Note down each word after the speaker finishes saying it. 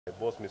My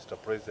boss, Mr.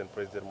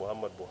 President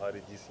Muhammad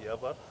Buhari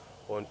GCF,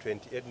 on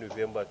 28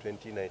 November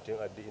 2019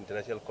 at the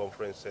International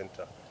Conference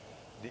Center.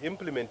 The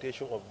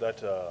implementation of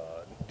that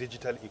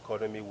digital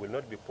economy will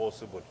not be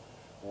possible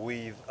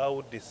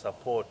without the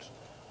support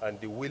and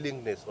the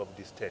willingness of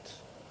the states.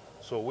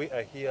 So we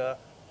are here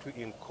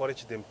to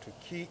encourage them to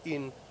key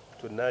in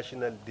to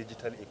national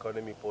digital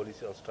economy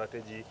policy and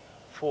strategy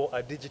for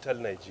a digital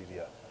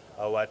Nigeria.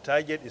 Our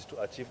target is to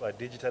achieve a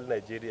digital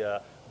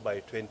Nigeria by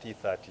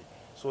 2030.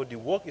 So the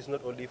work is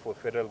not only for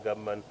federal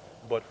government,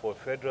 but for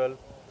federal,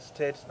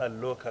 states,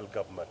 and local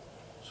government.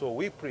 So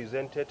we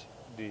presented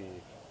the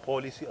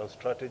policy and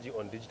strategy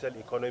on digital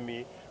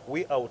economy.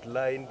 We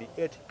outlined the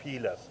 8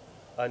 pillars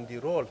and the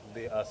role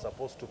they are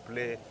supposed to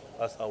play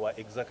as our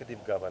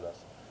executive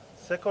governors.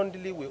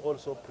 Secondly, we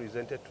also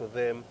presented to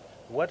them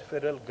what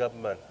federal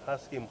government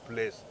has in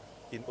place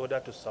in order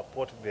to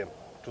support them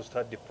to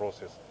start the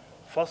process.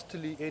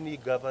 Firstly, any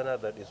governor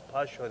that is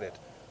passionate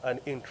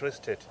and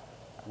interested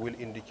will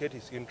indicate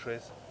his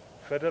interest.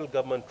 Federal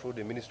government, through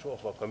the Ministry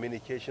of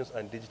Communications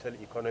and Digital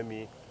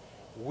Economy,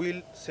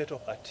 will set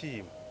up a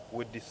team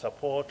with the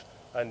support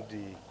and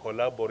the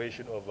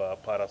collaboration of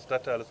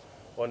parastatals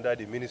under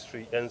the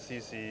ministry,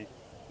 NCC,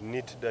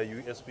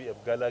 NITDA, USPF,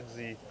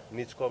 Galaxy,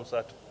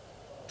 NITCOMSAT,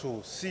 to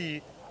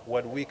see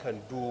what we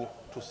can do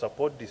to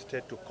support the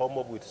state to come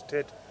up with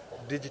state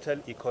digital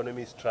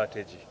economy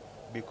strategy,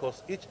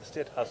 because each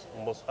state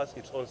must have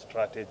its own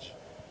strategy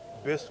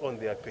based on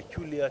their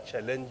peculiar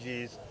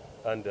challenges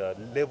and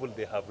level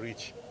they have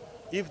reached.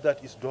 If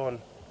that is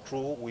done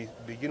through, we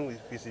begin with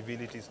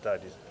feasibility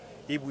studies.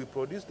 If we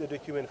produce the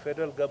document,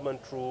 federal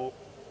government through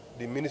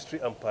the ministry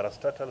and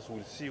parastatals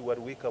will see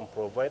what we can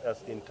provide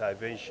as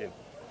intervention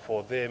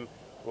for them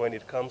when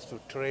it comes to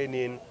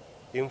training,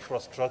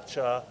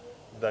 infrastructure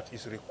that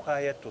is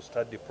required to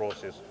start the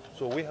process.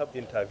 So we have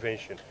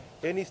intervention.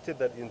 Any state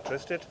that is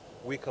interested,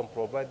 we can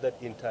provide that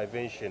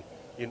intervention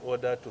in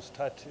order to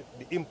start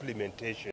the implementation.